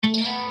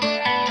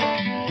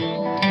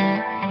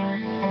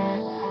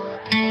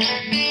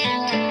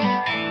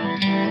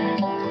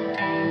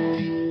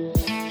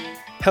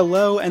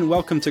Hello and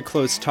welcome to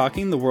Close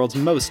Talking, the world's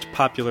most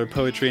popular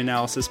poetry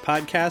analysis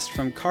podcast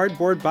from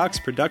Cardboard Box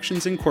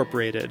Productions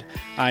Incorporated.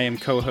 I am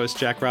co-host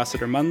Jack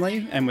Rossiter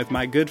Munley, and with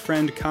my good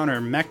friend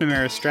Connor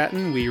McNamara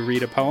Stratton, we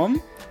read a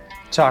poem,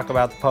 talk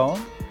about the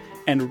poem,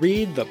 and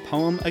read the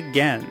poem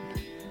again.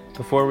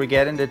 Before we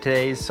get into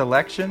today's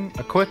selection,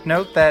 a quick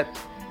note that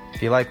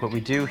if you like what we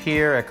do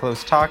here at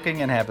Close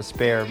Talking and have a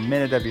spare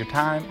minute of your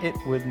time, it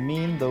would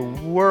mean the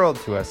world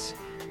to us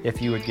if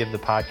you would give the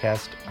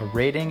podcast a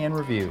rating and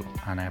review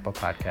on Apple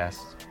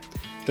Podcasts.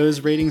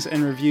 Those ratings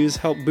and reviews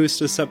help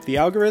boost us up the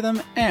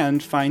algorithm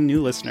and find new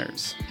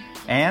listeners.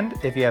 And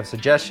if you have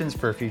suggestions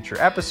for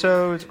future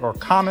episodes or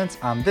comments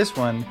on this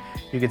one,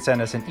 you can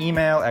send us an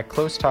email at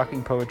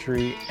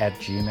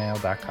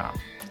closetalkingpoetry@gmail.com.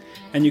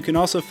 And you can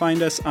also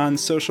find us on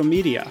social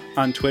media.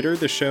 On Twitter,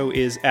 the show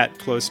is at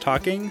Close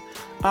Talking.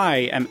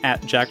 I am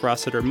at Jack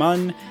Rossiter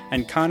Munn,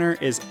 and Connor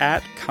is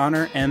at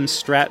Connor M.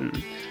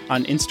 Stratton.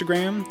 On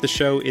Instagram, the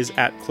show is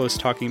at Close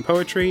Talking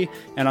Poetry,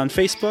 and on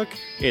Facebook,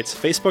 it's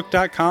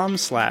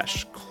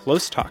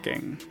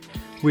facebook.com/closetalking.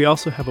 We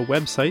also have a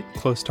website,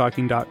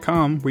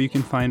 closetalking.com, where you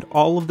can find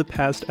all of the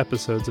past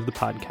episodes of the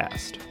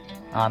podcast.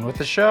 On with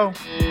the show.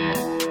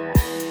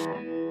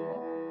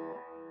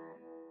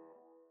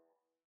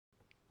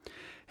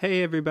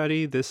 Hey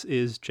everybody, this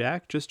is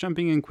Jack, just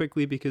jumping in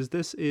quickly because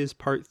this is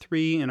part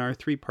 3 in our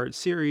 3-part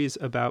series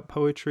about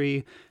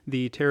poetry,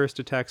 the terrorist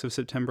attacks of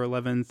September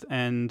 11th,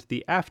 and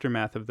the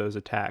aftermath of those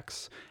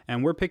attacks.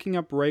 And we're picking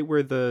up right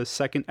where the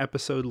second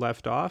episode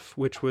left off,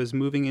 which was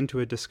moving into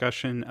a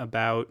discussion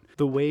about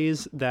the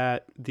ways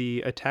that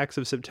the attacks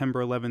of September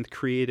 11th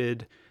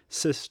created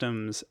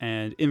systems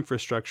and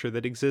infrastructure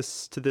that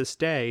exists to this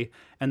day,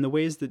 and the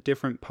ways that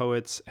different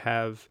poets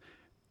have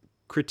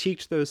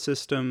critiqued those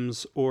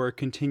systems or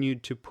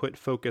continued to put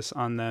focus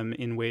on them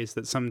in ways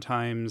that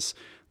sometimes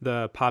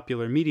the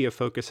popular media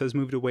focus has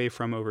moved away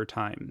from over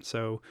time.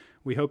 So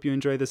we hope you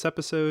enjoy this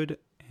episode,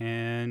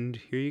 and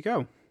here you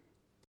go.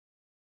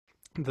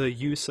 The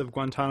use of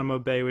Guantanamo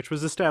Bay, which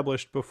was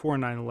established before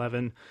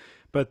 9/11,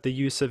 but the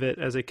use of it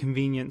as a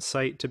convenient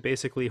site to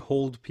basically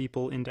hold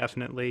people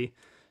indefinitely,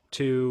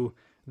 to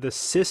the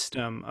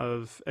system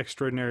of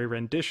extraordinary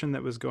rendition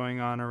that was going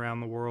on around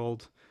the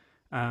world.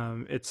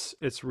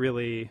 It's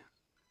really,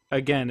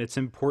 again, it's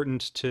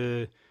important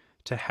to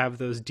have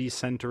those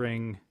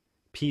decentering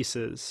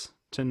pieces,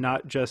 to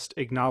not just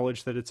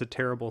acknowledge that it's a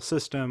terrible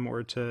system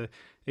or to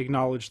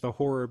acknowledge the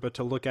horror, but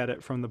to look at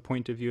it from the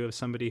point of view of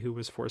somebody who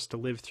was forced to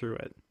live through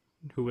it,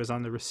 who was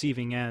on the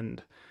receiving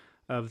end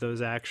of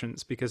those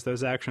actions, because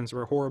those actions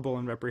were horrible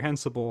and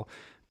reprehensible,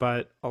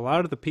 but a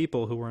lot of the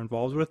people who were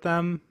involved with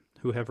them,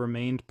 who have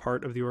remained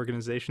part of the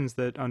organizations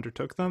that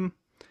undertook them,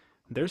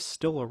 they're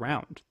still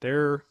around.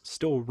 They're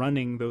still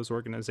running those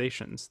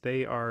organizations.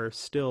 They are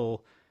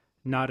still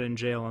not in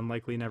jail and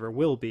likely never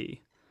will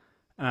be.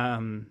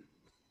 And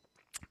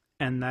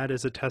that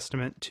is a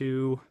testament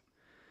to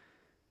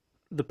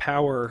the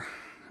power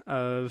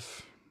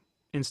of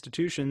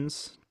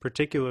institutions,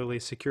 particularly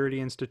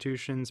security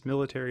institutions,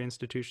 military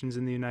institutions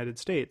in the United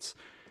States.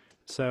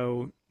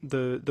 So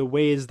the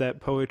ways that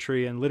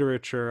poetry and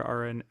literature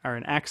are an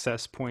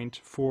access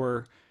point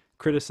for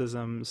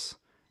criticisms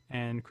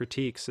and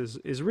critiques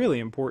is really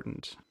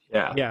important.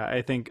 Yeah,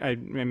 I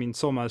mean,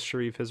 Solmaz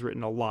Sharif has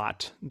written a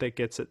lot that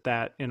gets at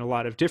that in a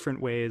lot of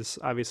different ways.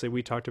 Obviously,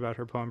 we talked about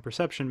her poem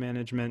Perception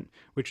Management,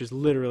 which is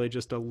literally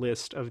just a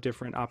list of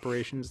different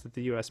operations that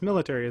the U.S.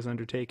 military has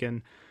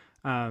undertaken.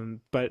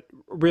 But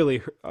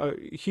really,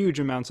 huge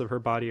amounts of her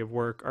body of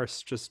work are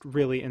just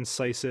really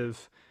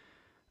incisive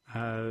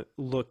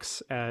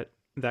looks at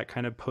that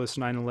kind of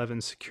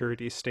post-9/11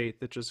 security state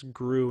that just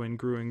grew and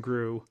grew and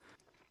grew.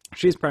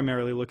 She's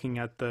primarily looking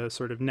at the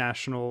sort of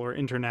national or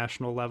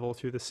international level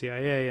through the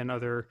CIA and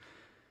other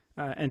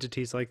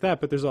entities like that.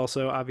 But there's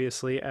also,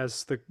 obviously,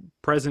 as the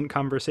present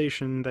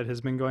conversation that has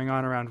been going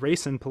on around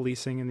race and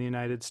policing in the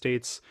United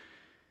States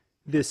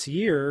this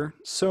year,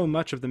 so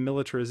much of the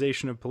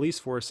militarization of police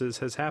forces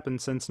has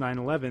happened since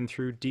 9/11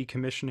 through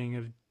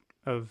decommissioning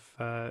of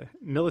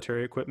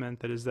military equipment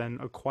that is then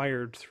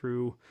acquired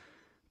through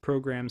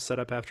programs set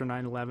up after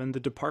 9/11. The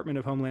Department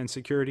of Homeland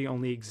Security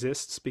only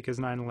exists because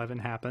 9/11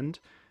 happened.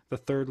 The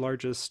third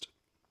largest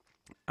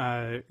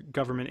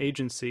government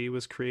agency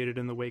was created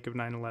in the wake of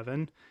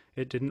 9/11.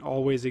 It didn't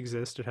always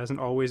exist. It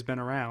hasn't always been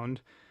around.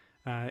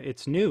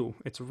 It's new.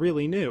 It's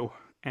really new.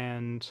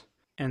 And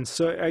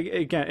so,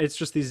 again, it's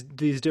just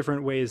these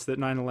different ways that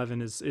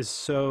 9/11 is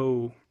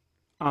so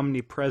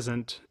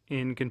omnipresent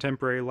in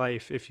contemporary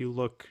life if you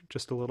look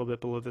just a little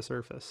bit below the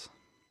surface.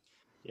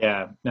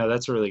 Yeah, no,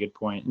 that's a really good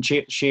point. And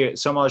she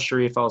Solmaz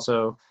Sharif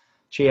also,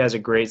 she has a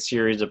great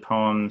series of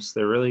poems.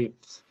 They're really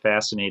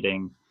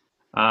fascinating.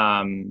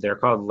 They're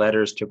called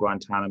Letters to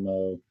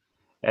Guantanamo,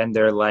 and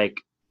they're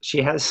like,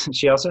 she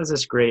also has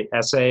this great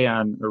essay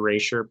on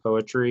erasure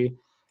poetry,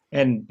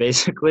 and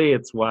basically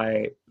it's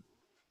why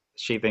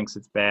she thinks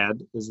it's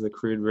bad is the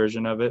crude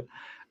version of it.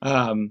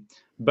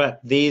 But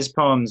these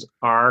poems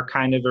are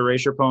kind of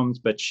erasure poems,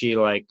 but she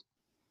like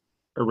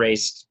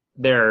erased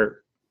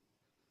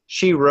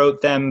she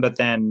wrote them, but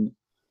then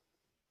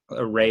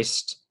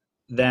erased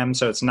them.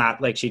 So it's not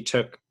like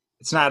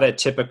it's not a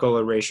typical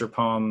erasure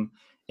poem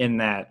in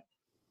that,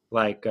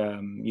 like,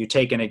 you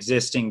take an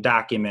existing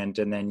document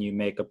and then you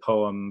make a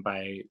poem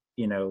by,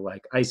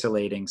 like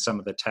isolating some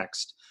of the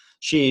text.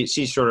 She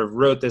sort of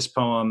wrote this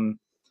poem,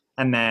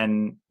 and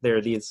then there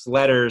are these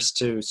letters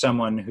to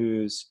someone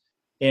who's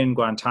in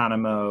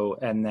Guantanamo,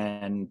 and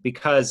then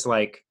because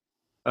like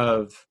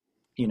of,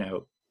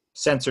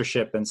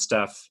 censorship and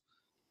stuff,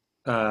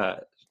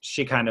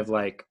 she kind of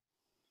like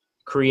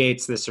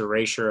creates this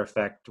erasure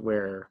effect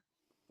where,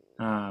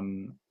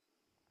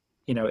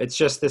 it's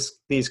just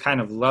these kind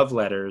of love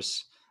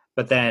letters,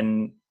 but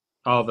then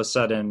all of a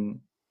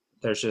sudden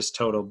there's just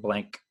total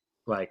blank,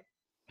 like,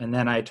 and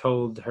then I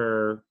told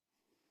her,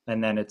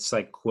 and then it's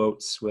like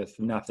quotes with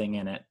nothing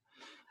in it.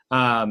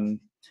 And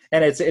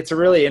it's a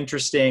really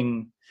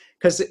interesting,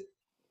 because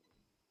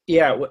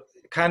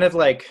kind of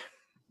like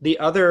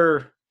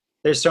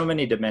there's so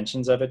many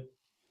dimensions of it,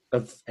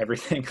 of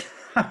everything.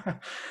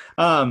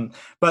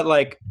 But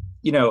like,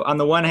 on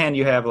the one hand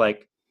you have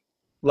like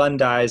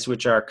Lundi's,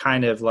 which are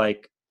kind of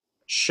like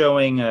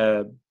showing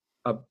a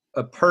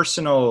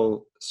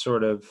personal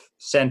sort of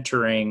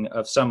centering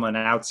of someone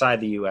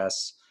outside the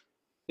US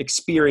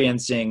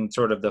experiencing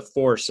sort of the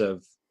force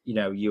of,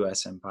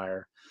 US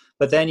empire.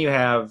 But then you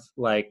have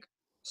like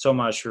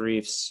Solmaz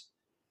Sharif's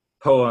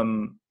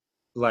poem,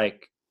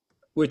 like,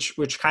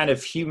 which kind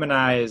of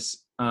humanize,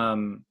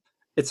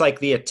 it's like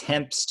the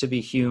attempts to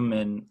be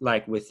human,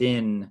 like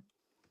within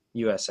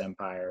US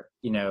empire,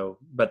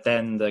 but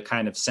then the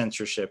kind of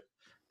censorship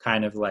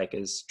kind of like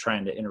is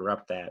trying to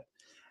interrupt that.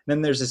 And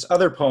then there's this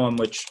other poem,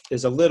 which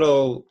is a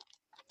little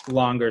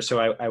longer, so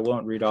I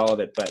won't read all of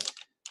it, but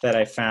that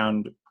I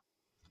found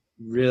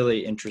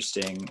really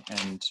interesting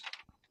and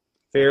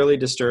fairly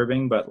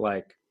disturbing, but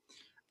like,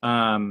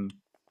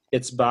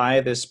 it's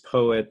by this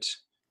poet,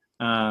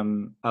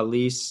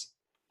 Alice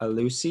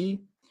Alusi,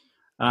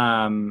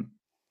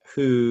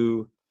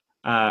 who,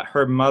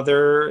 her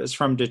mother is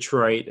from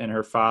Detroit and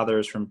her father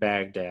is from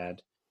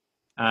Baghdad.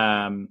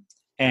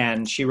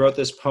 And she wrote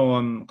this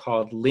poem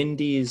called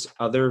Lindy's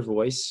Other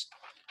Voice.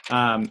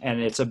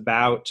 And it's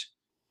about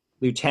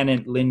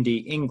Lieutenant Lindy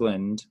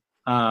England,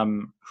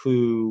 who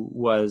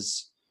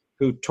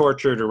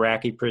tortured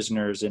Iraqi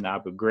prisoners in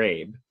Abu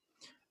Ghraib,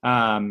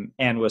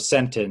 and was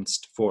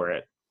sentenced for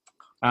it.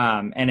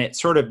 And it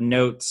sort of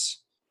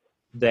notes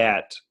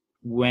that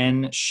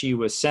when she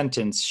was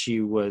sentenced,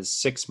 she was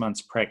 6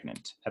 months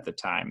pregnant at the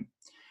time.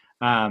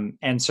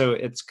 And so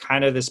it's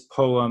kind of this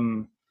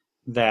poem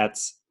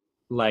that's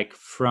like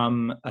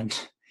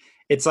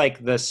it's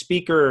like the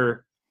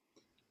speaker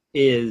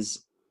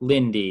is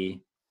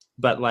Lindy,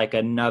 but like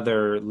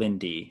another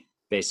Lindy,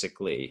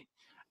 basically.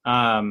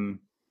 And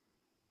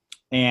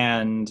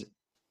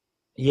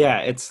yeah,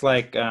 it's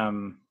like,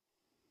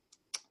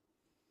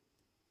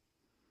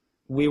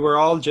 we were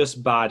all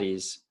just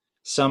bodies,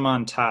 some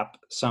on top,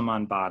 some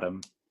on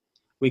bottom.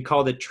 We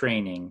called it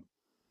training.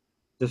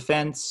 The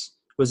fence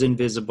was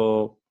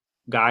invisible,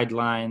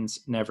 guidelines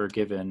never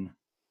given.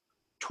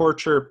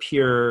 Torture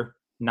pure,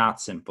 not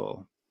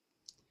simple.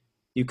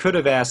 You could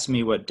have asked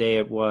me what day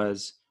it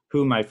was,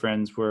 who my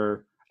friends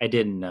were. I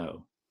didn't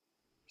know.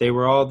 They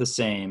were all the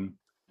same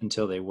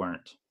until they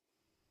weren't.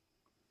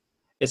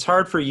 It's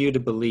hard for you to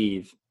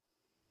believe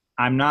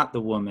I'm not the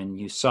woman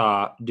you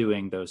saw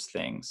doing those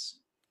things.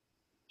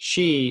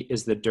 She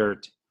is the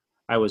dirt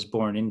I was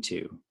born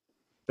into,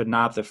 but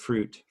not the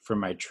fruit from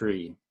my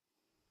tree.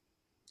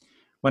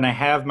 When I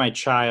have my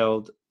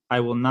child, I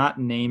will not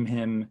name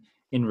him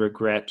in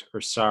regret or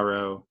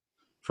sorrow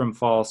from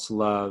false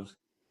love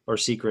or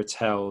secrets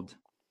held.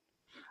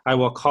 I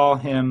will call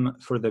him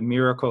for the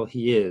miracle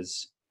he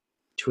is,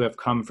 to have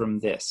come from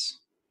this,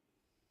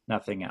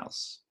 nothing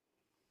else.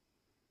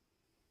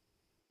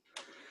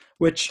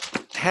 Which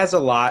has a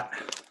lot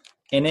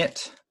in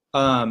it.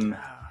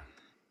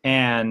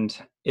 And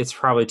it's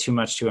probably too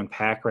much to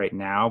unpack right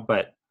now,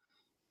 but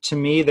to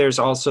me, there's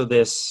also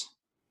this,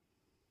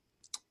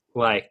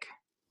 like,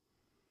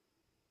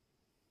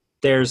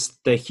 there's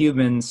the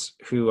humans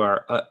who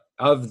are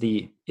of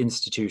the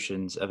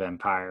institutions of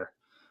empire.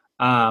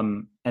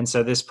 And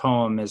so this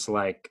poem is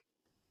like,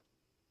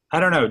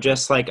 I don't know,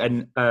 just like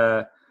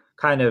a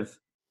kind of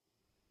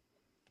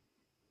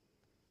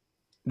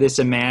this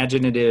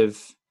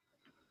imaginative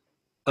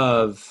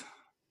of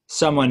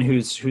someone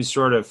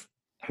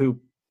who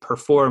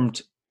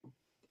performed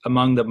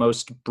among the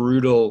most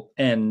brutal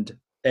end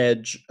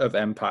edge of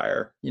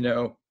empire,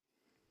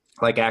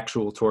 like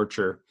actual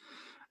torture.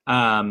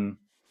 And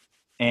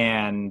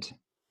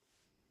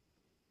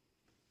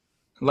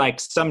like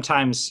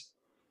sometimes,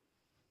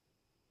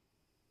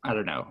 I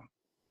don't know,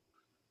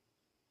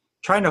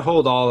 trying to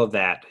hold all of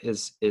that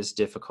is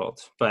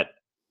difficult, but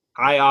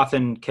I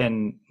often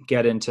can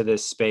get into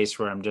this space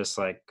where I'm just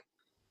like,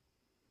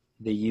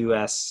 the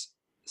US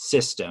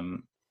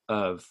system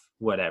of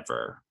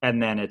whatever,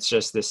 and then it's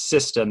just this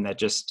system that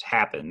just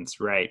happens,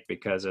 right,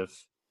 because of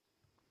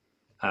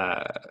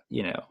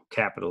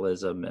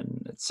capitalism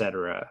and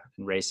etc.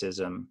 and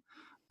racism.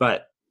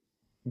 But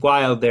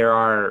while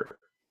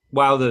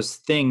those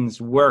things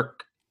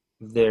work,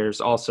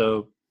 there's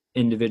also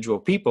individual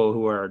people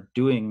who are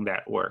doing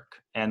that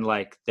work, and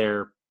like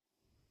they're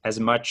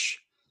as much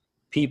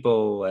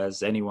people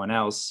as anyone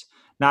else.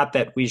 Not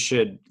that we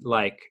should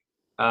like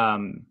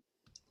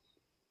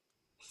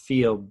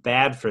feel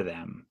bad for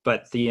them,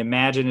 but the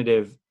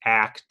imaginative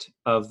act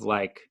of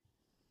like,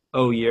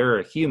 oh, you're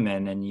a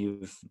human and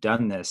you've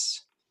done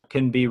this,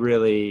 can be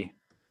really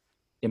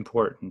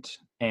important.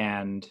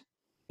 And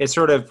it's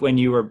sort of, when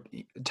you were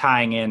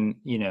tying in,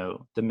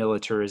 the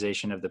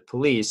militarization of the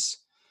police,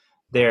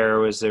 there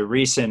was a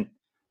recent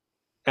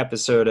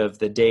episode of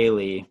The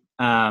Daily,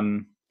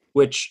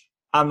 which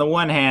on the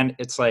one hand,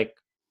 it's like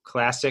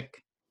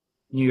classic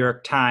New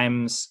York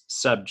Times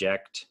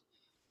subject,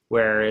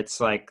 where it's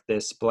like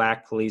this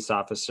black police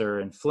officer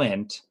in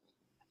Flint.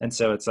 And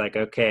so it's like,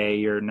 okay,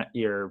 you're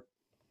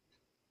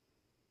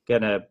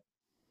going to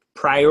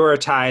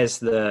prioritize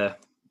the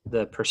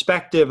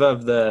perspective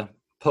of the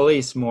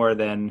police more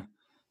than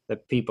the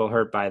people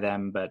hurt by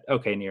them. But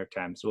okay, New York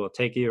Times, we'll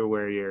take you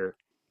where you're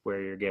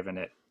given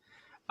it.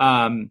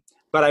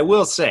 But I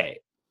will say,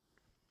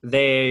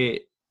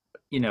 they,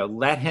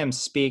 let him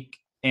speak,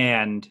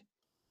 and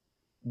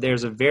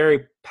there's a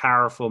very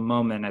powerful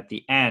moment at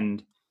the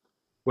end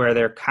where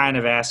they're kind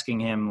of asking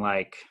him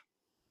like,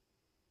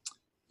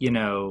 do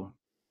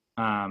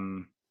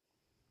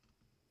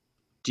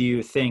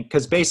you think,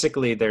 because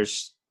basically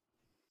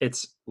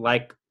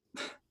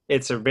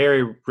it's a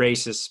very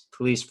racist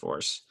police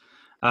force,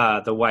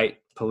 the white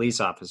police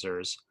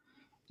officers.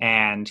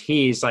 And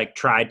he's like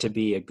tried to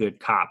be a good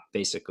cop,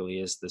 basically,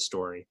 is the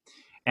story.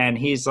 And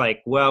he's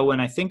like, well, when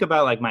I think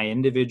about like my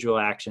individual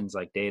actions,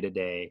 like day to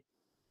day,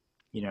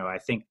 I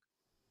think,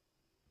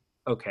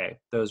 okay,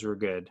 those were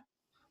good.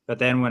 But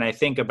then when I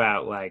think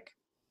about like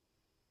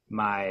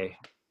my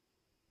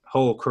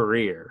whole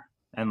career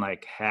and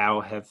like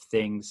how have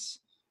things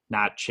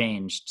not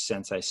changed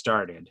since I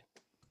started,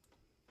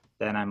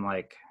 then I'm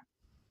like,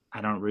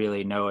 I don't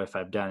really know if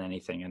I've done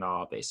anything at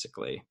all,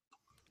 basically.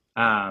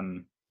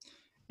 And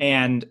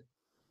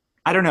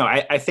I don't know.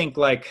 I think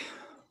like,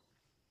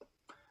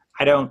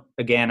 I don't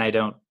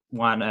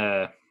want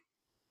to,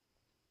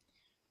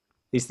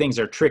 these things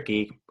are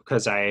tricky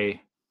because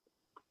I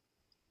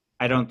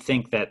don't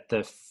think that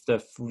the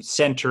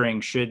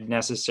centering should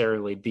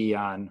necessarily be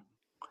on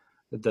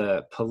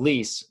the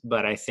police,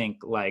 but I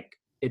think like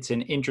it's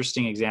an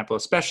interesting example,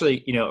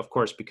 especially, of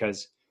course,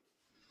 because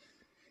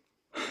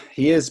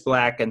he is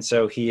black. And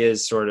so he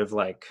is sort of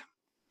like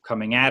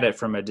coming at it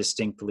from a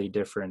distinctly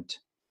different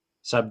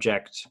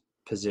subject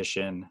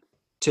position.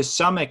 To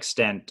some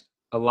extent,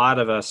 a lot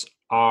of us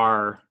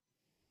are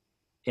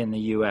in the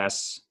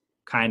US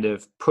kind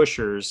of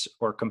pushers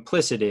or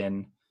complicit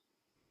in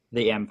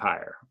the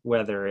empire,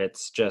 whether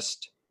it's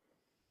just,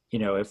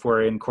 if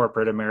we're in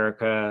corporate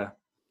America,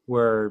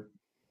 we're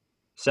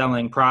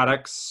selling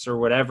products or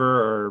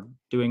whatever, or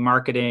doing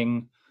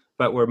marketing,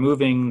 but we're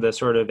moving the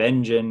sort of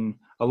engine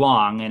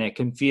along, and it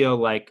can feel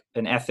like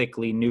an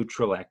ethically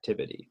neutral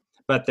activity.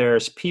 But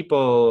there's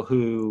people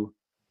who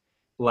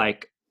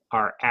like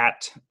are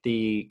at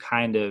the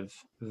kind of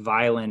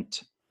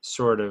violent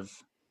sort of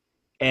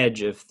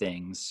edge of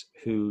things,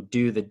 who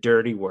do the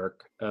dirty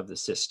work of the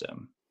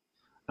system.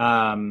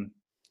 And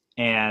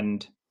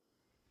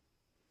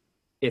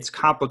it's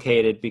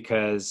complicated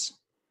because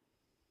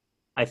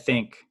I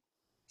think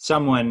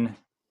someone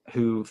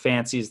who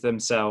fancies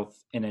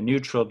themselves in a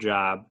neutral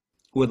job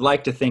would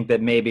like to think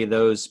that maybe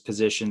those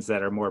positions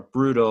that are more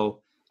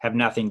brutal have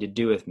nothing to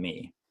do with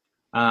me.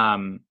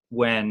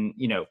 When,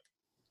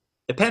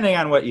 depending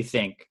on what you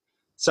think,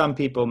 some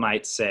people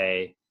might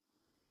say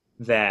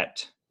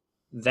that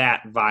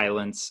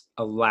violence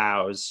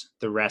allows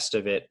the rest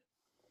of it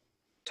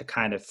to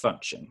kind of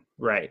function,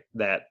 right?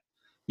 That,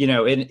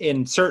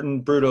 in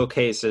certain brutal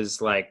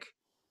cases, like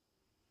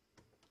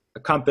a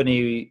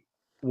company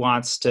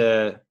wants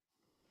to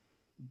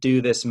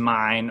do this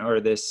mine or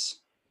this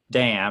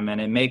dam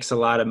and it makes a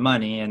lot of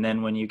money. And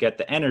then when you get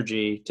the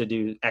energy to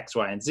do X,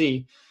 Y, and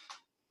Z,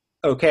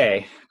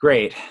 okay,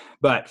 great.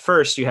 But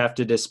first you have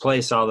to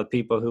displace all the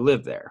people who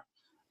live there.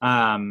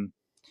 And,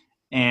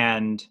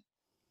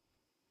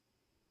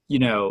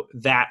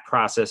 that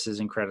process is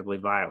incredibly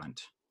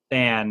violent.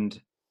 And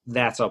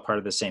that's all part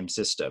of the same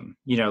system.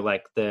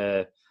 Like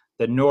the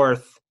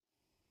North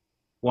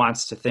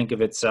wants to think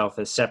of itself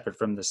as separate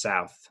from the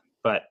South,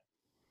 but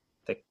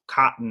the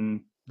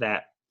cotton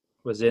that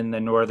was in the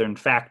northern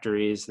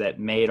factories that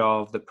made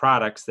all of the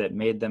products that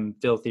made them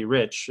filthy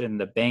rich, and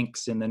the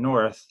banks in the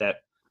North that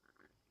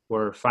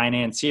were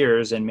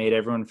financiers and made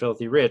everyone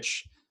filthy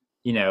rich,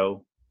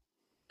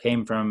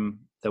 came from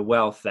the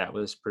wealth that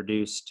was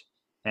produced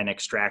and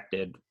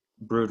extracted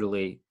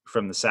brutally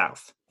from the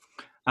South.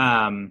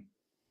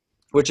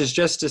 Which is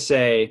just to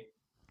say,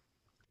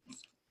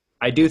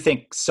 I do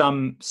think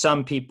some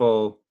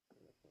people,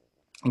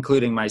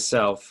 including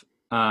myself,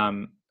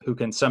 who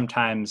can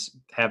sometimes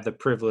have the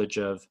privilege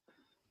of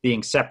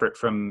being separate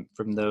from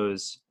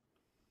those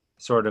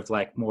sort of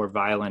like more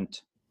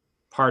violent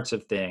parts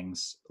of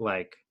things,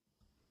 like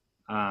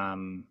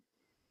um,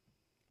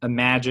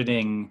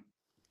 imagining,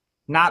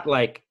 not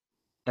like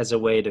as a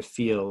way to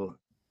feel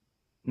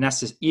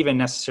even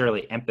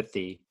necessarily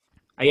empathy.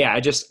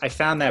 I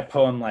found that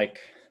poem like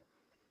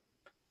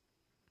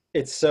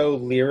it's so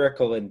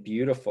lyrical and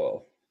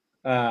beautiful,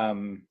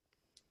 um,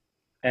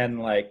 and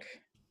like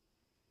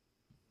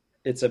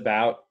it's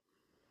about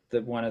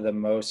the one of the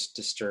most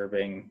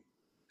disturbing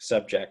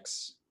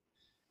subjects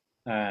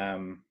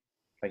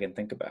I can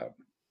think about.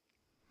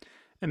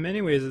 In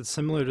many ways, it's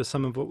similar to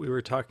some of what we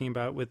were talking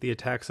about with the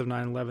attacks of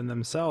 9/11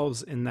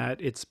 themselves, in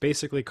that it's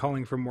basically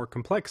calling for more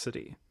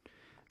complexity.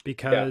 Yeah.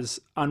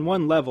 Because on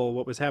one level,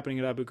 what was happening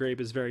at Abu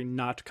Ghraib is very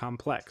not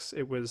complex.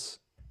 It was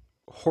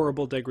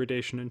horrible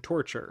degradation and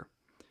torture.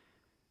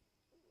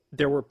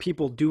 There were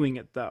people doing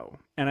it, though,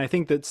 and I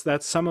think that's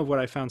some of what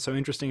I found so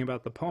interesting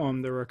about the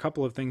poem. There were a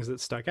couple of things that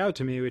stuck out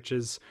to me, which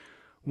is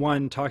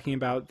one, talking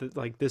about that,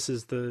 like, this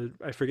is the,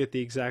 I forget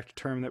the exact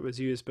term that was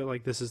used, but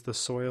like, this is the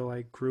soil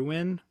I grew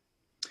in.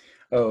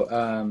 Oh,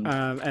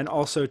 And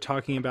also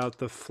talking about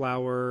the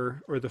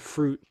flower or the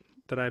fruit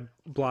that I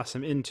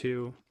blossom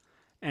into.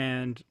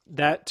 And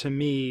that to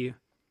me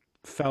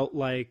felt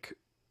like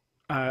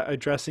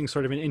addressing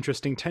sort of an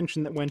interesting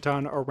tension that went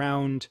on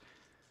around,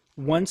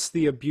 once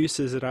the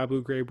abuses at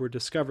Abu Ghraib were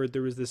discovered,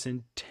 there was this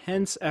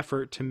intense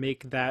effort to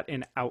make that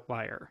an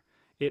outlier.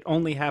 It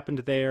only happened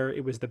there.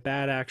 It was the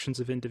bad actions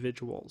of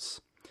individuals.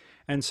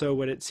 And so,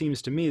 what it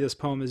seems to me this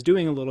poem is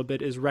doing a little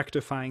bit is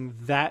rectifying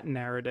that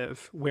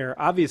narrative, where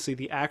obviously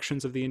the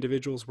actions of the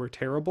individuals were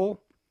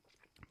terrible,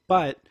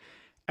 but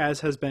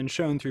as has been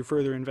shown through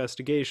further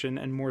investigation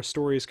and more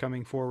stories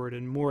coming forward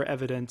and more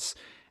evidence,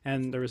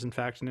 and there was in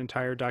fact an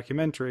entire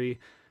documentary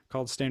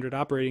called Standard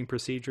Operating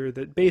Procedure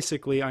that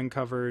basically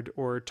uncovered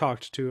or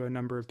talked to a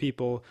number of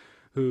people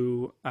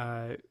who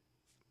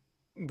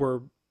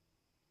were,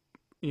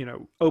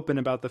 open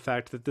about the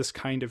fact that this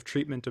kind of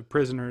treatment of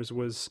prisoners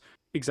was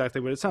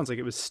exactly what it sounds like.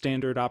 It was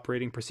standard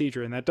operating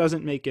procedure, and that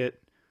doesn't make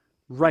it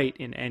right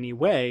in any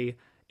way.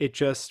 It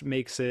just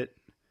makes it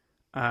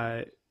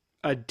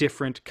a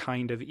different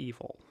kind of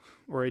evil,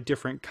 or a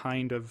different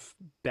kind of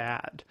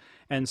bad.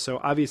 And so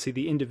obviously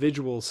the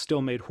individuals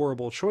still made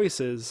horrible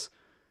choices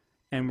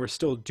and were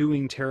still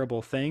doing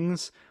terrible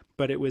things,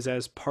 but it was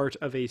as part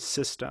of a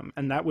system.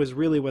 And that was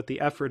really what the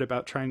effort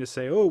about trying to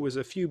say, oh, it was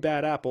a few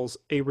bad apples,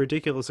 a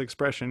ridiculous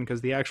expression,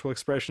 because the actual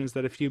expression is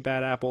that a few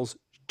bad apples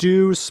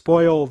do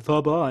spoil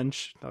the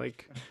bunch.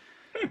 Like,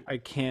 I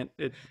can't,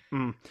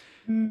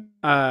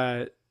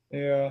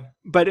 yeah.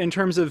 But in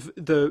terms of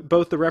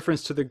both the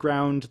reference to the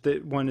ground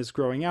that one is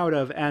growing out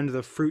of and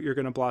the fruit you're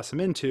going to blossom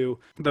into,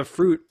 the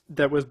fruit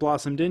that was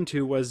blossomed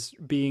into was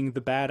being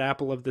the bad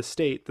apple of the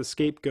state, the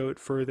scapegoat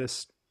for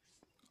this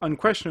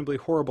unquestionably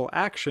horrible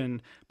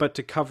action, but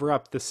to cover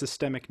up the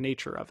systemic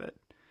nature of it.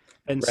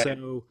 And Right.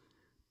 so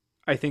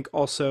I think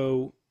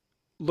also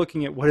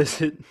looking at what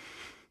is it,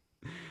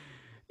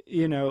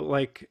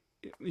 like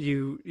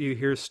you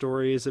hear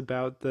stories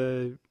about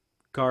the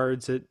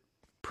guards at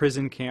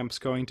prison camps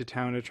going to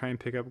town to try and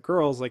pick up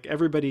girls. Like,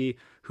 everybody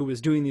who was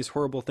doing these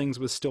horrible things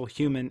was still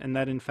human, and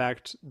that in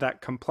fact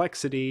that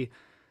complexity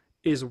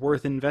is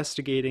worth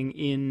investigating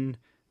in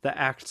the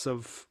acts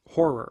of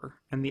horror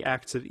and the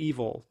acts of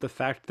evil. The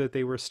fact that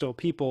they were still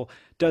people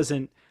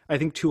doesn't, I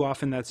think too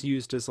often that's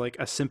used as like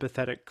a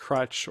sympathetic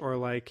crutch, or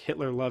like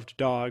Hitler loved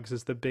dogs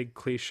is the big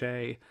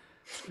cliche,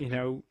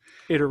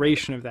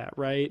 iteration of that,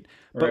 right?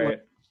 But like,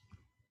 Right.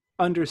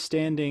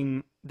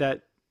 understanding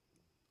that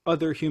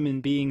other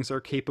human beings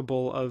are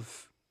capable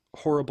of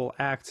horrible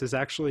acts is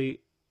actually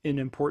an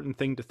important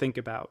thing to think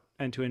about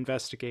and to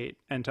investigate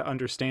and to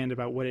understand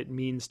about what it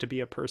means to be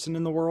a person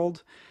in the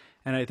world.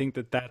 And I think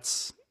that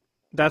that's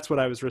what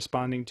I was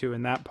responding to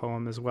in that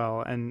poem as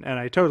well. And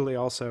I totally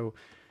also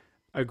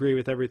agree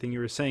with everything you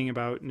were saying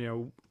about,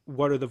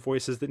 what are the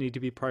voices that need to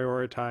be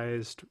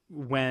prioritized,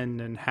 when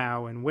and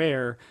how and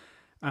where.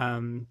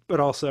 But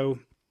also,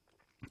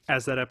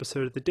 as that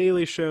episode of The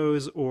Daily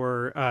shows,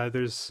 or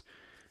there's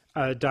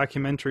a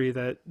documentary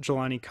that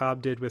Jelani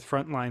Cobb did with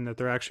Frontline that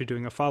they're actually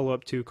doing a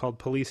follow-up to, called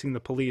Policing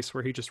the Police,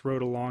 where he just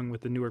rode along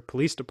with the Newark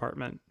Police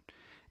Department.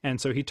 And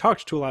so he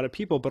talked to a lot of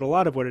people, but a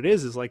lot of what it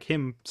is like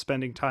him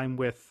spending time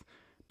with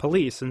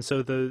police. And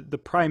so the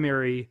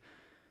primary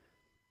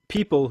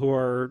people who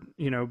are,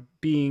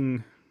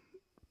 being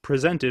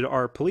presented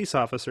are police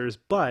officers,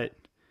 but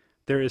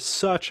there is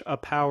such a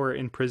power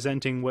in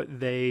presenting what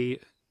they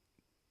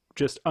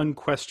just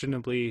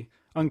unquestioningly,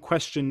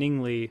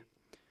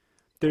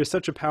 there's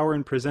such a power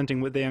in presenting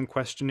what they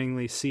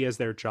unquestioningly see as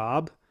their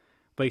job.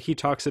 Like, he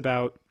talks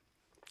about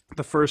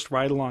the first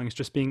ride-alongs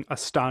just being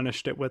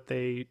astonished at what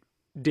they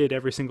did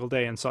every single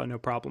day and saw no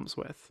problems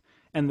with.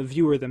 And the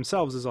viewer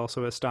themselves is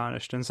also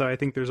astonished. And so I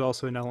think there's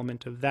also an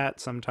element of that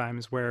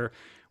sometimes, where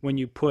when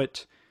you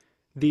put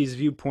these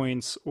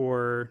viewpoints,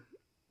 or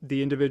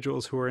the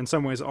individuals who are in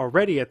some ways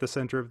already at the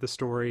center of the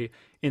story,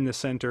 in the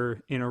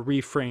center in a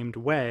reframed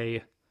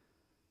way,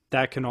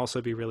 that can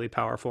also be really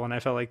powerful. And I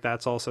felt like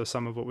that's also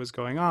some of what was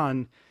going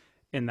on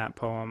in that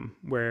poem,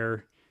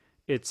 where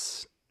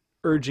it's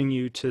urging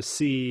you to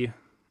see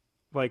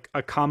like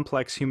a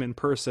complex human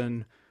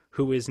person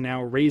who is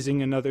now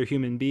raising another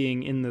human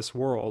being in this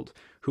world,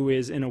 who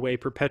is in a way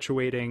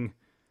perpetuating,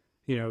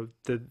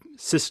 the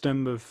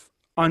system of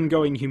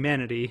ongoing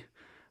humanity,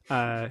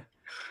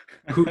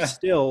 who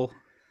still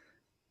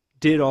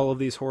did all of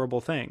these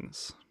horrible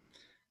things.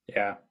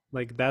 Yeah.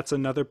 Like, that's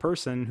another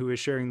person who is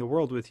sharing the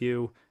world with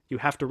you. You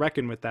have to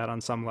reckon with that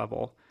on some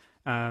level.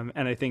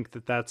 And I think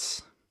that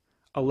that's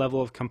a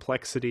level of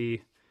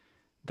complexity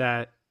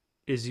that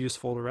is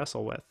useful to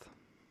wrestle with.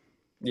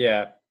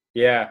 Yeah.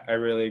 Yeah, I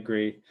really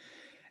agree.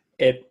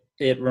 It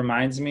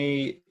reminds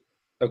me,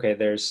 okay,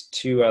 there's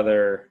two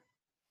other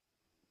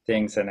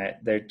things in it.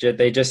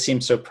 They just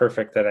seem so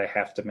perfect that I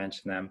have to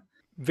mention them.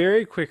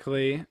 Very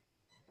quickly,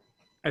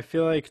 I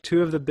feel like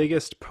two of the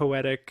biggest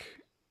poetic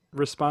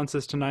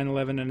responses to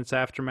 9/11 and its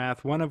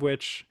aftermath, one of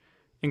which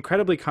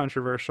incredibly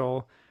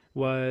controversial,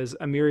 was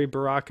Amiri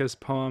Baraka's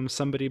poem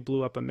Somebody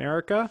Blew Up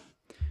America,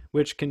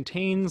 which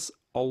contains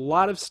a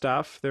lot of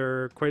stuff.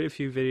 There are quite a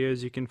few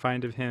videos you can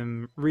find of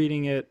him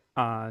reading it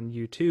on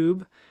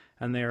YouTube,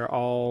 and they're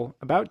all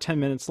about 10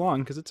 minutes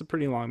long because it's a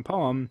pretty long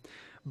poem.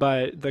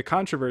 But the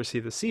controversy,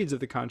 the seeds of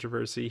the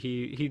controversy,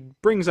 he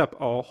brings up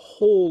a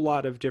whole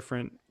lot of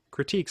different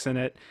critiques in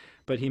it,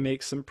 but he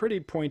makes some pretty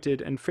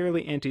pointed and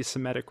fairly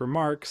anti-Semitic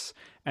remarks.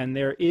 And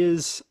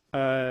there's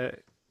a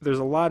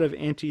lot of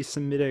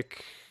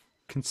anti-Semitic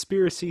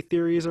conspiracy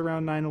theories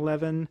around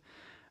 9/11,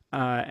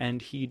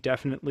 and he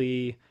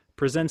definitely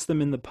presents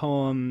them in the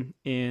poem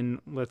in,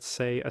 let's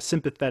say, a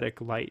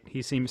sympathetic light.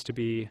 He seems to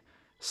be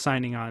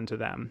signing on to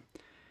them.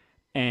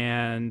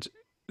 And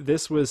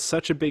this was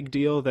such a big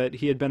deal that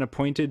he had been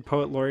appointed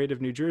Poet Laureate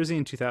of New Jersey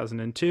in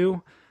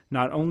 2002.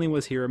 Not only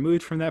was he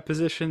removed from that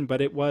position,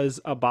 but it was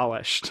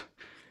abolished.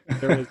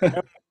 There was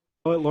no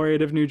Poet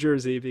Laureate of New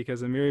Jersey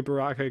because Amiri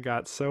Baraka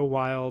got so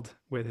wild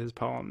with his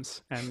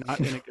poems, and not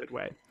in a good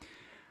way.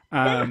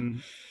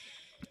 And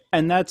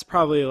that's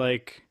probably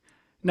like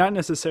not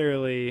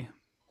necessarily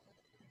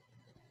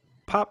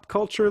pop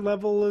culture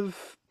level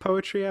of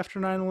poetry after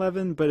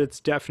 9/11, but it's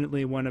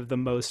definitely one of the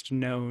most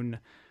known,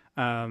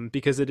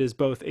 because it is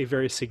both a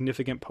very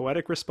significant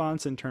poetic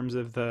response in terms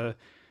of the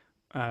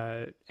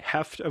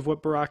heft of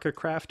what Baraka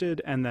crafted,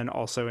 and then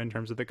also in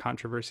terms of the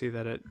controversy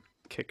that it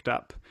kicked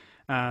up.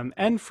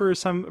 And for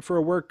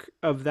a work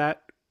of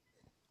that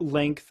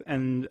length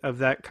and of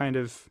that kind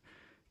of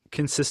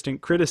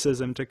consistent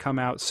criticism to come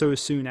out so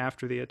soon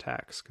after the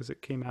attacks, because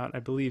it came out, I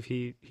believe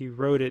he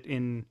wrote it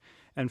in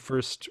and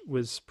first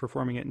was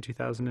performing it in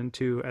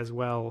 2002 as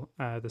well,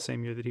 the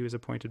same year that he was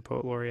appointed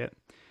Poet Laureate.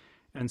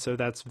 And so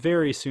that's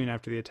very soon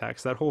after the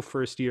attacks. That whole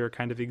first year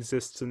kind of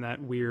exists in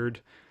that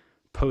weird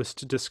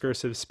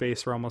post-discursive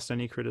space where almost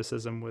any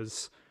criticism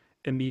was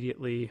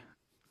immediately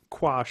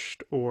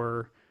quashed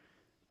or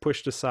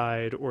pushed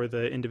aside, or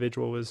the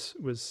individual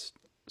was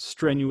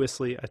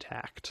strenuously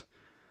attacked.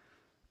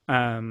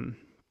 And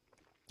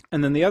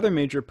then the other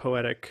major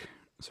poetic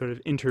sort of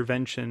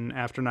intervention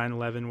after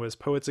 9/11 was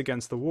Poets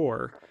Against the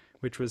War,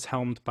 which was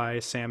helmed by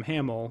Sam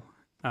Hamill.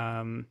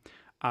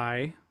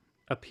 I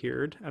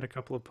appeared at a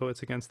couple of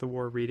Poets Against the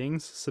War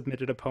readings,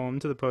 submitted a poem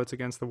to the Poets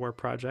Against the War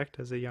project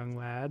as a young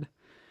lad.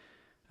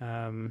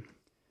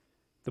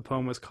 The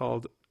poem was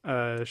called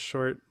a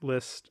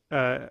list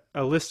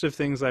of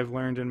things I've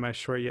learned in my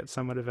short yet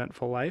somewhat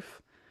eventful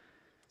life.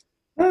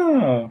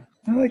 Oh,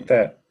 I like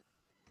that.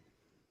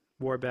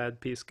 War bad,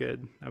 peace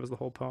good. That was the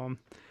whole poem.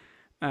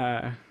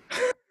 A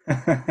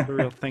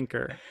real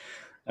thinker.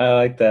 I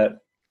like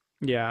that.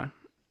 Yeah,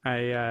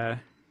 I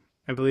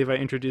believe I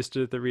introduced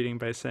it at the reading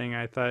by saying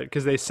I thought,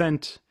 because they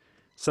sent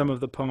some of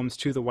the poems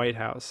to the White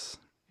House,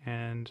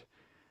 and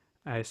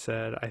I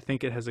said I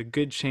think it has a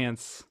good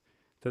chance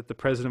that the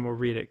president will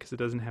read it because it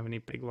doesn't have any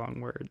big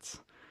long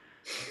words.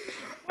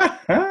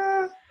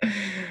 Yeah.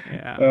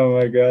 Oh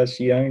my gosh,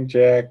 young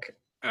Jack.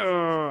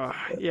 Oh,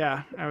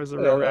 yeah, I was a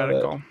real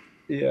radical.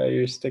 Yeah,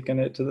 you're sticking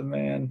it to the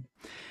man.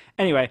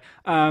 Anyway,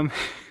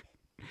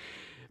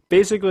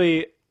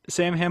 basically,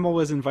 Sam Hamill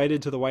was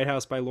invited to the White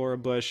House by Laura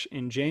Bush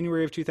in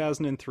January of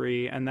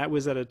 2003, and that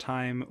was at a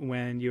time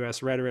when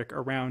U.S. rhetoric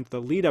around the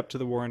lead up to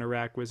the war in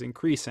Iraq was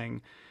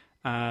increasing.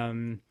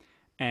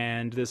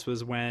 And this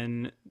was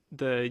when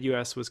the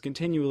U.S. was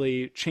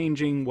continually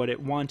changing what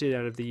it wanted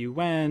out of the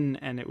UN,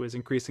 and it was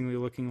increasingly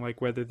looking like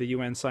whether the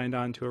UN signed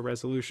on to a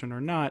resolution or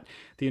not,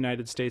 the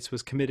United States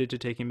was committed to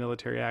taking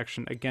military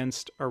action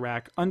against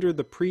Iraq under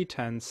the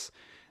pretense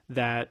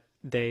that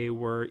they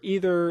were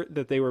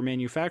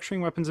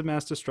manufacturing weapons of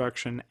mass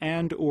destruction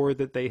and or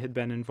that they had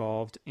been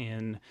involved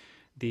in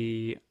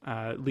the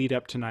lead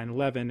up to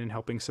 9/11 in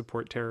helping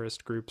support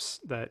terrorist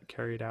groups that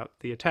carried out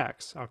the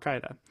attacks,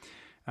 Al-Qaeda.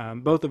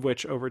 Both of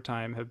which over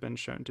time have been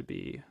shown to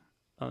be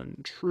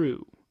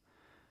untrue.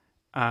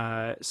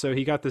 So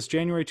he got this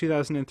January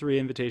 2003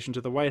 invitation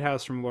to the White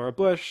House from Laura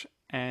Bush,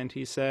 and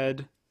he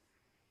said,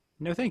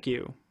 "No, thank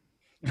you.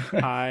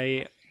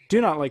 I do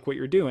not like what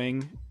you're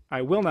doing.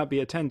 I will not be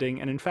attending.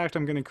 And in fact,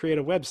 I'm going to create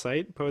a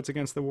website, Poets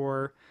Against the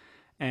War,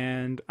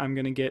 and I'm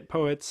going to get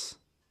poets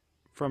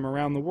from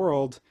around the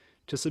world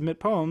to submit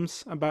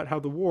poems about how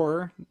the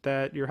war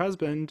that your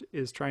husband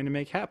is trying to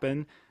make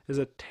happen is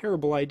a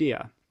terrible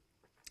idea.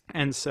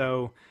 And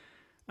so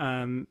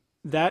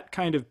that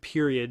kind of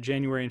period,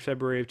 January and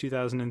February of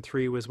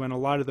 2003, was when a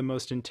lot of the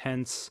most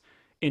intense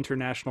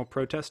international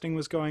protesting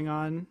was going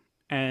on.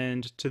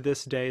 And to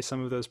this day,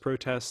 some of those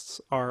protests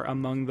are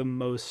among the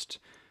most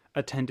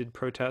attended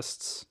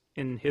protests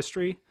in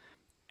history.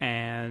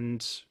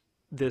 And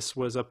this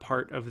was a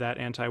part of that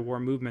anti-war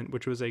movement,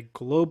 which was a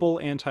global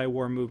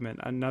anti-war movement.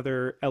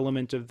 Another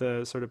element of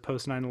the sort of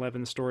post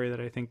 9/11 story that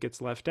I think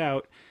gets left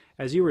out,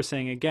 as you were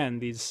saying, again,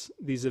 these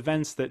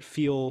events that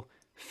feel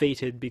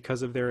fated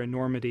because of their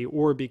enormity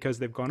or because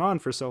they've gone on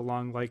for so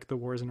long, like the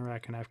wars in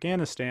Iraq and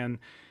Afghanistan.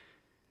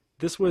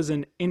 This was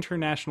an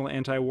international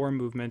anti-war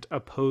movement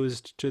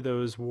opposed to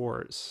those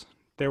wars.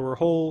 There were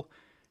whole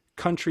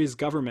countries'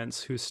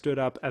 governments who stood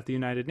up at the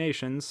United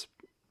Nations,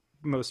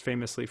 most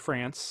famously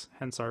France,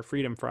 hence our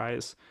Freedom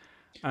Fries,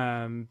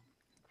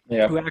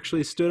 who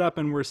actually stood up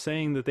and were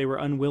saying that they were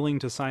unwilling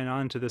to sign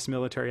on to this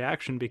military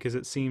action because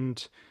it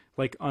seemed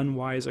like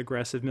unwise,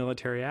 aggressive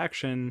military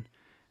action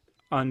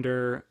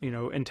under,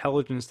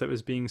 intelligence that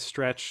was being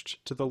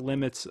stretched to the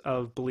limits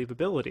of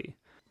believability.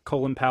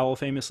 Colin Powell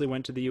famously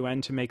went to the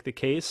UN to make the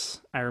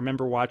case. I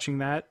remember watching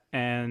that,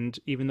 and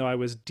even though I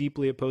was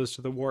deeply opposed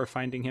to the war,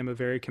 finding him a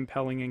very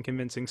compelling and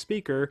convincing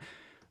speaker,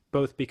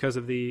 both because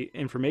of the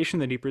information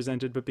that he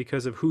presented, but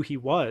because of who he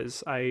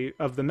was.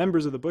 Of the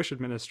members of the Bush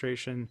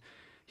administration,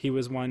 he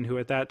was one who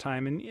at that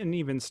time, and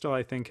even still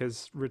I think,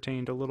 has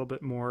retained a little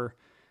bit more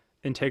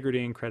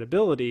integrity and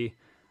credibility.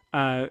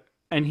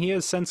 And he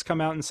has since come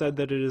out and said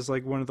that it is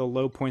like one of the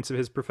low points of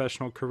his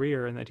professional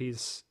career, and that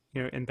he's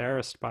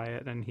embarrassed by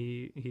it, and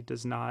he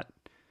does not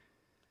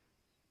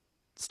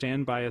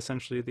stand by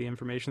essentially the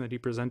information that he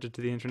presented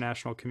to the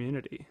international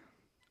community.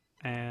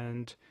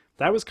 And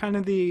that was kind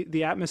of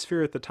the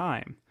atmosphere at the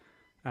time.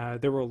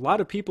 There were a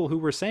lot of people who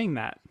were saying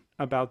that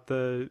about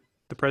the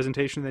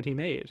presentation that he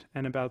made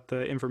and about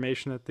the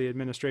information that the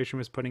administration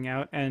was putting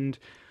out, and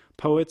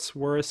poets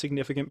were a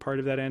significant part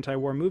of that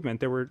anti-war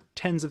movement. There were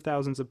tens of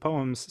thousands of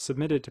poems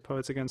submitted to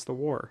Poets Against the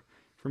War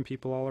from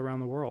people all around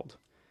the world.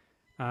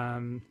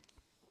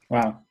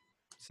 Wow.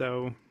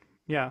 So,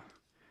 yeah,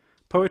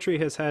 poetry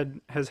has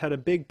had a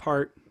big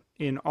part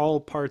in all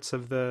parts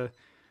of the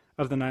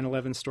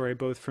 9/11 story,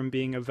 both from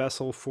being a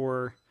vessel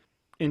for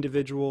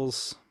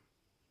individuals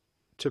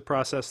to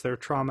process their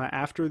trauma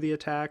after the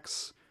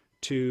attacks,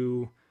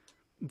 to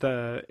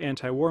the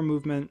anti-war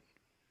movement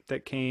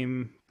that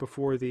came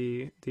before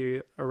the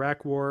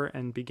Iraq War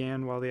and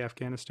began while the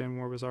Afghanistan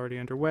War was already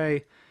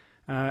underway.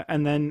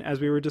 And then, as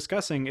we were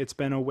discussing, it's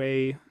been a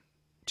way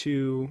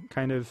to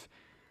kind of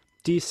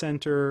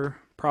decenter,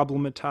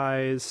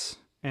 problematize,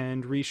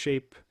 and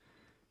reshape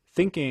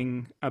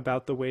thinking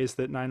about the ways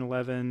that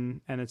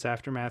 9/11 and its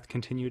aftermath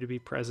continue to be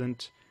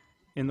present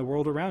in the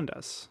world around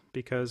us.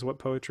 Because what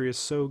poetry is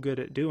so good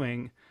at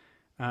doing,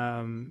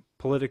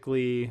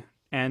 politically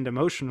and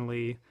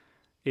emotionally,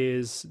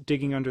 is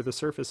digging under the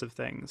surface of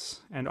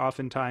things. And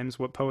oftentimes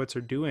what poets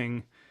are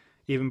doing,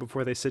 even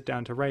before they sit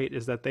down to write,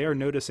 is that they are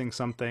noticing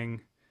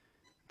something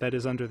that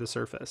is under the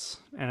surface.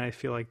 And I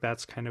feel like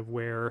that's kind of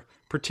where,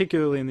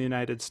 particularly in the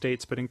United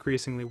States, but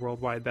increasingly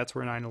worldwide, that's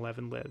where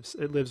 9/11 lives.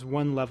 It lives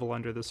one level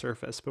under the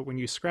surface, but when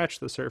you scratch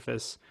the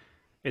surface,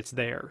 it's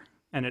there.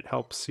 And it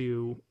helps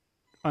you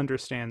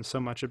understand so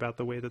much about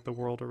the way that the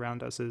world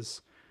around us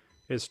is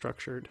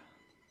structured.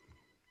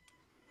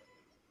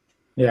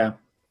 Yeah,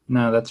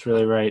 no, that's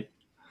really right.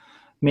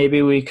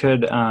 Maybe we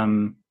could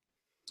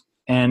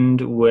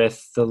end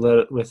with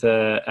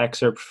a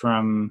excerpt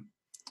from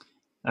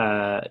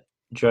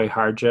Joy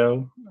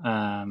Harjo,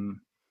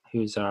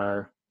 who's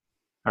our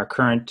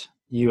current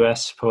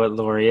U.S. Poet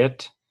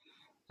Laureate.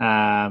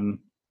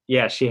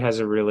 She has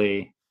a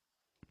really,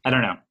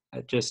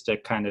 just a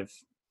kind of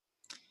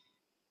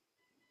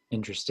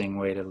interesting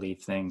way to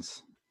leave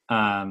things.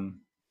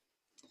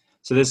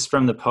 So this is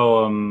from the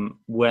poem,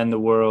 When the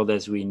World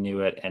as We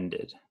Knew It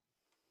Ended.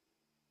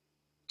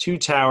 2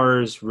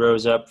 towers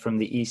rose up from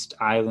the east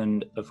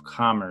island of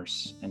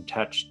commerce and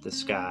touched the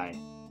sky.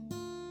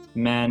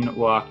 Men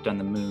walked on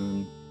the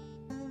moon.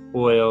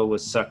 Oil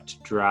was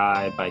sucked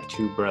dry by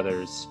 2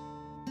 brothers.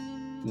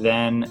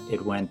 Then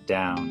it went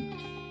down,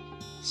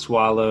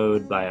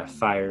 swallowed by a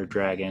fire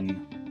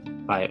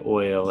dragon, by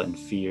oil and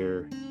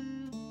fear,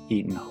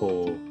 eaten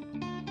whole.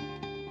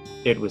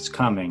 It was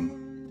coming.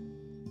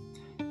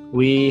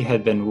 We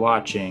had been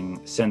watching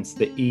since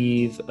the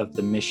eve of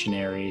the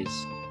missionaries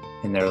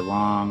in their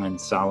long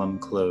and solemn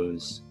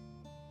clothes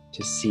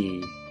to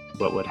see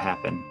what would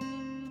happen.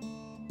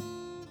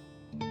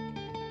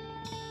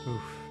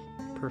 Oof,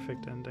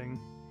 perfect ending.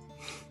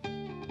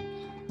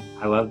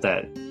 I love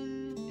that.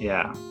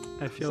 Yeah.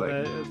 I feel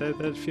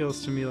that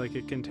feels to me like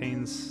it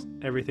contains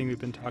everything we've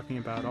been talking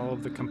about, all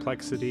of the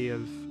complexity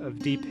of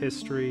deep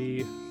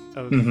history,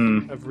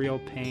 of real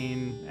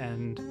pain,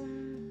 and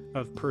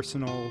of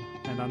personal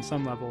and, on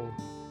some level,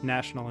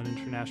 national and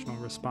international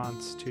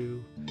response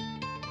to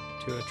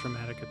a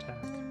traumatic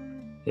attack.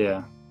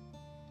 Yeah,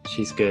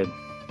 she's good.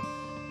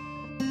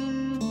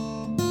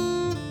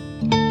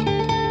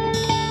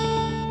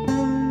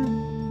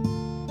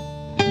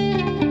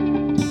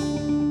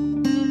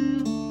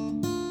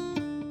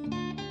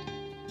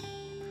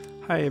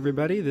 Hi,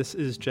 everybody. This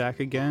is Jack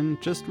again.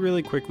 Just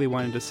really quickly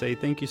wanted to say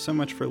thank you so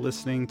much for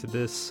listening to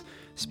this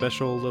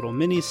special little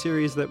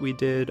mini-series that we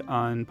did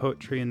on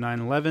poetry and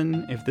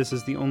 9/11. If this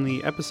is the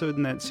only episode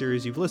in that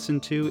series you've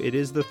listened to, it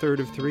is the third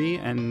of 3,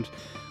 and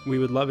we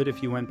would love it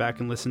if you went back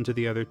and listened to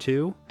the other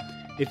 2.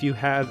 If you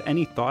have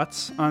any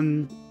thoughts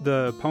on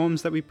the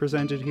poems that we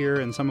presented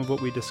here and some of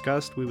what we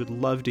discussed, we would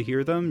love to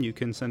hear them. You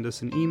can send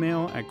us an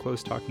email at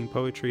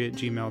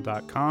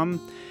closetalkingpoetry@gmail.com.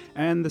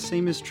 And the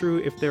same is true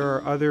if there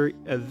are other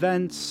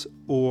events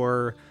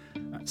or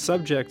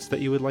subjects that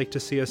you would like to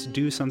see us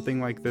do something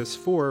like this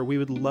for. We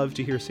would love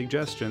to hear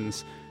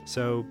suggestions.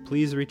 So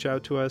please reach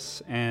out to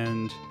us,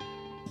 and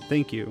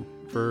thank you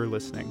for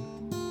listening.